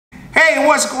Hey,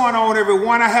 what's going on,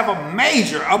 everyone? I have a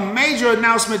major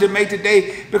announcement to make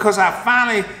today because I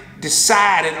finally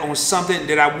decided on something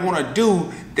that I want to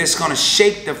do that's going to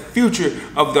shape the future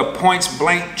of the Points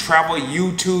Blank Travel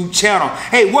YouTube channel.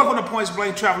 Hey, welcome to Points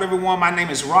Blank Travel, everyone. My name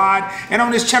is Rod, and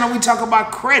on this channel we talk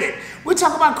about credit. We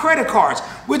talk about credit cards.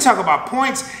 We talk about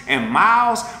points and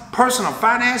miles, personal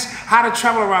finance, how to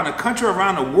travel around the country,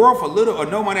 around the world for little or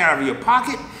no money out of your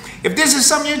pocket. If this is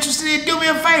something you're interested in, do me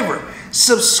a favor.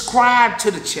 Subscribe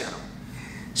to the channel.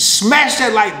 Smash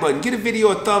that like button. Get a video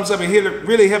a thumbs up and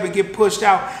really help it get pushed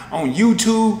out on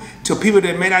YouTube to people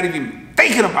that may not even be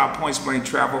thinking about Points Blank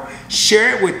Travel.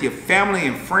 Share it with your family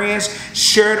and friends.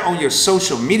 Share it on your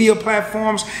social media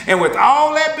platforms. And with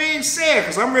all that being said,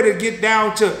 because I'm ready to get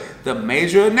down to the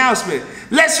major announcement.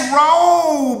 Let's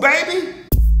roll, baby.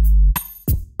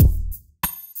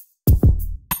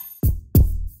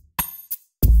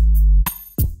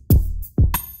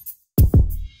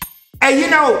 Hey,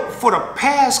 you know, for the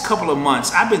past couple of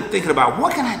months, I've been thinking about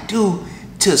what can I do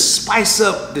to spice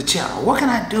up the channel? What can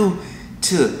I do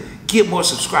to get more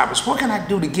subscribers? What can I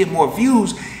do to get more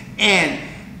views? And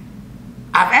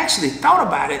I've actually thought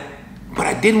about it, but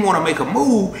I didn't want to make a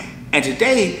move. And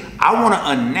today, I want to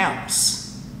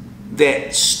announce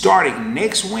that starting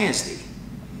next Wednesday,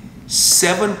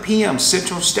 7 p.m.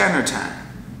 Central Standard Time,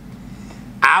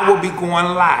 I will be going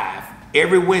live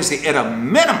every Wednesday at a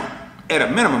minimum.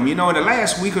 You know, in the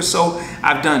last week or so,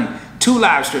 I've done 2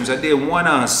 live streams. I did one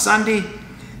on Sunday,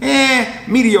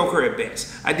 mediocre at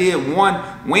best. I did one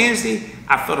Wednesday.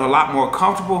 I felt a lot more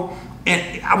comfortable,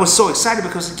 and I was so excited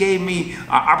because it gave me an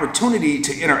opportunity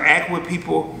to interact with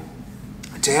people,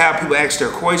 to have people ask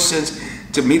their questions,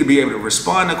 to me to be able to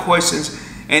respond to questions.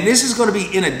 And this is going to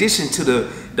be in addition to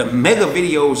the mega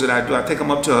videos that I do. I think I'm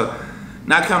up to,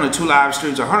 not counting 2 live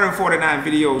streams, 149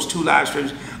 videos, 2 live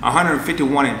streams,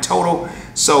 151 in total.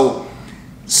 So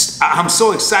I'm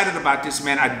so excited about this,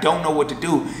 man. I don't know what to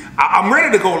do. I'm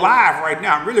ready to go live right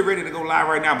now. I'm really ready to go live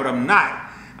right now, but I'm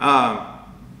not.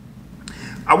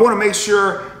 I want to make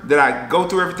sure that I go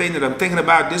through everything that I'm thinking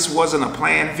about. This wasn't a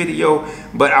planned video,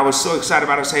 but I was so excited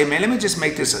about it. Say, hey, man, let me just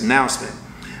make this announcement.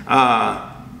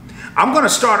 I'm going to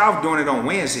start off doing it on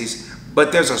Wednesdays,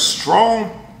 but there's a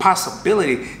strong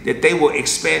possibility that they will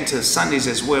expand to Sundays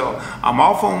as well. I'm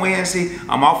off on Wednesday,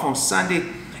 I'm off on Sunday,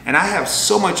 and I have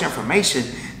so much information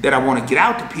that I want to get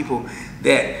out to people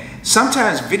that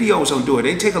sometimes videos don't do it.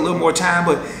 They take a little more time,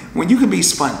 but when you can be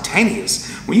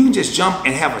spontaneous, when you can just jump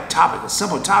and have a topic, a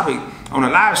simple topic on a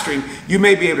live stream, you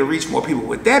may be able to reach more people.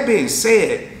 With that being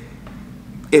said,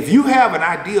 if you have an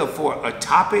idea for a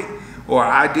topic or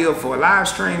an idea for a live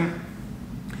stream,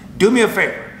 do me a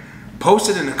favor. Post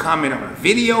it in the comment on a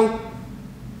video,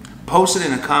 post it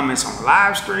in the comments on a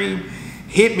live stream,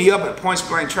 hit me up at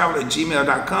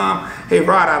pointsblanktravel@gmail.com. Hey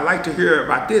Rod, I'd like to hear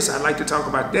about this, I'd like to talk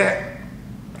about that.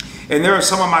 And there are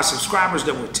some of my subscribers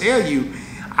that will tell you,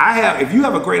 if you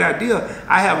have a great idea,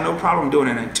 I have no problem doing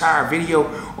an entire video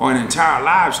or an entire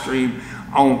live stream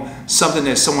on something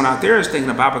that someone out there is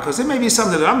thinking about, because it may be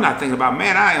something that I'm not thinking about.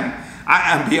 Man,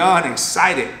 I am beyond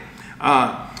excited.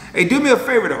 Hey, do me a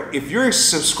favor though, if you're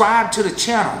subscribed to the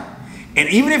channel, and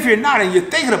even if you're not and you're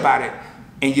thinking about it,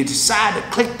 and you decide to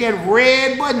click that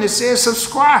red button that says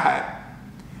subscribe,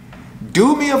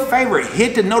 do me a favor,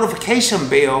 hit the notification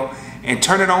bell and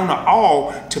turn it on to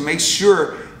all to make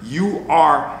sure you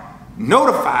are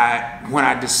notified when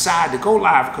I decide to go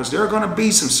live, because there are going to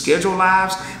be some scheduled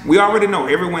lives. We already know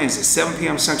every Wednesday, 7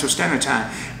 p.m. Central Standard Time.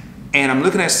 And I'm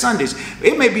looking at Sundays.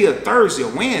 It may be a Thursday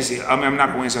or Wednesday. I mean,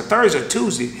 not a Wednesday, a Thursday or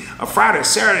Tuesday, a Friday or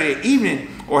Saturday evening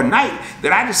or night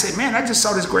that I just say, man, I just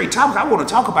saw this great topic. I want to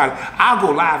talk about it. I'll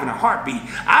go live in a heartbeat.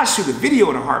 I'll shoot a video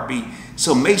in a heartbeat.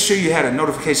 So make sure you have the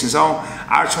notifications on.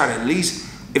 I'll try to at least,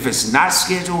 if it's not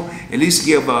scheduled, at least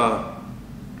give a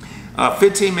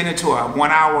 15-minute to a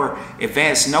 1-hour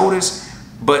advance notice.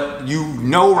 But you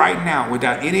know right now,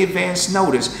 without any advance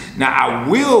notice, now I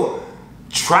will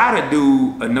try to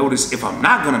do a notice if I'm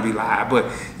not going to be live, but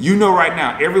you know right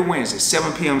now, every Wednesday,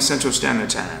 7 p.m. Central Standard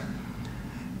Time,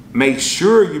 make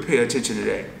sure you pay attention to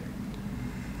that.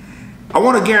 I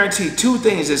want to guarantee 2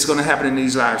 things that's going to happen in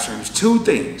these live streams. 2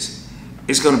 things.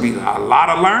 It's going to be a lot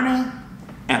of learning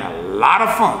and a lot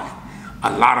of fun.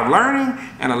 A lot of learning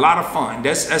and a lot of fun.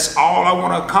 That's all I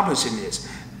want to accomplish in this.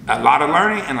 A lot of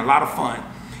learning and a lot of fun.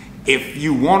 If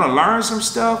you want to learn some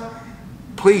stuff,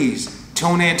 please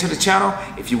tune in to the channel.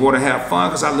 If you want to have fun,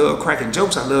 because I love cracking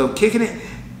jokes, I love kicking it,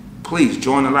 please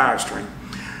join the live stream.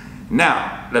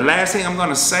 Now, the last thing I'm going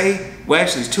to say, well,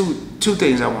 actually, two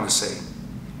things I want to say.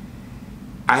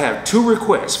 I have 2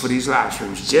 requests for these live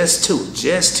streams, just two.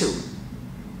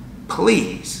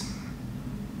 Please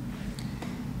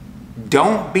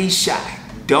Don't be shy.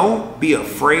 Don't be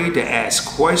afraid to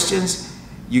ask questions.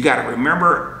 You got to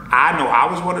remember, I know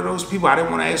I was one of those people. I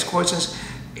didn't want to ask questions.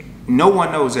 No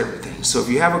one knows everything. So if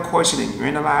you have a question and you're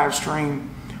in a live stream,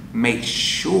 make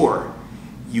sure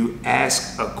you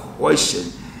ask a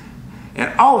question.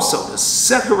 And also the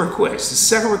second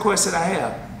request that I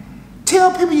have,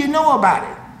 tell people you know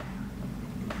about it.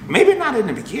 Maybe not in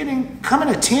the beginning. Come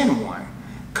and attend one.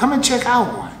 Come and check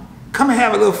out one. Come and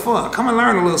have a little fun. Come and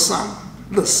learn a little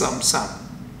something.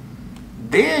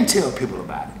 Then tell people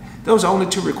about it. Those are only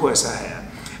 2 requests I have.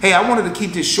 Hey, I wanted to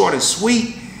keep this short and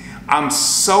sweet. I'm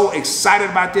so excited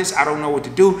about this. I don't know what to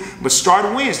do, but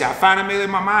starting Wednesday, I finally made it in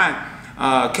my mind.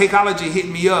 Cakeology hit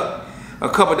me up a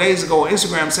couple days ago on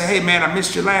Instagram and said, hey man, I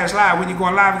missed your last live. When you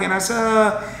going live again? I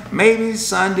said, maybe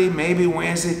Sunday, maybe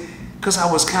Wednesday. Because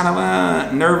I was kind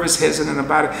of nervous, hesitant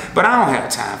about it. But I don't have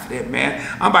time for that, man.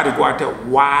 I'm about to go out there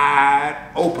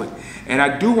wide open. And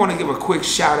I do want to give a quick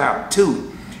shout out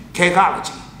to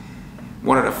Cakeology.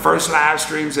 One of the first live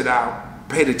streams that I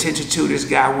paid attention to, this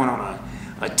guy went on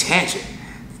a tangent.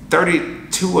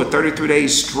 32 or 33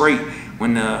 days straight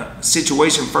when the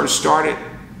situation first started.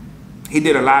 He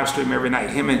did a live stream every night.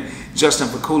 Him and Justin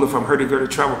Pakula from Hurdy Gurdy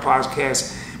Travel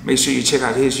Podcast. Make sure you check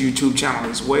out his YouTube channel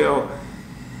as well.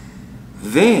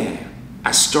 Then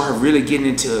I started really getting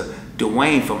into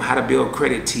Dwayne from How to Build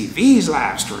Credit TV's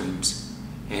live streams.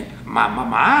 And my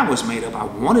mind was made up. I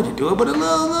wanted to do it, but a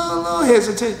little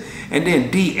hesitant. And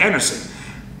then D. Anderson.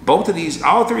 Both of these,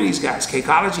 all 3 of these guys,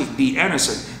 Cakeology, D.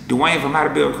 Anderson, Dwayne from How to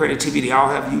Build Credit TV, they all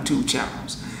have YouTube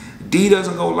channels. D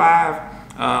doesn't go live,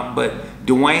 but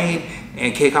Dwayne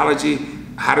and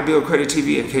Cakeology, How to Build Credit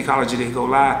TV and Cakeology, they go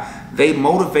live. They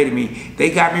motivated me.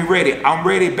 They got me ready. I'm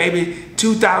ready, baby.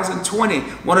 2020,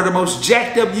 one of the most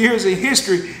jacked up years in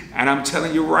history. And I'm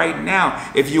telling you right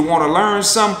now, if you want to learn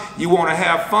something, you want to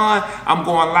have fun, I'm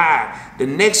going live. The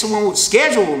next one,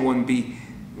 scheduled wouldn't be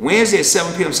Wednesday at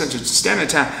 7 p.m. Central Standard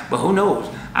Time, but who knows?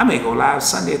 I may go live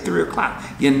Sunday at 3 o'clock.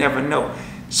 You never know.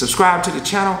 Subscribe to the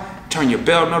channel, turn your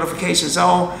bell notifications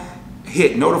on,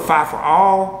 hit notify for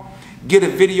all. Give the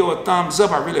video a thumbs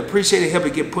up. I really appreciate it. Help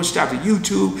it get pushed out to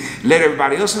YouTube. Let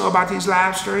everybody else know about these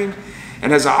live streams.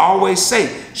 And as I always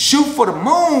say, shoot for the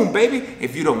moon, baby.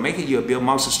 If you don't make it, you'll build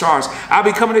monster stars. I'll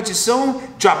be coming at you soon,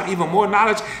 dropping even more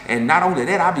knowledge. And not only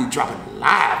that, I'll be dropping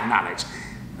live knowledge.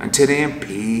 Until then,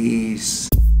 peace.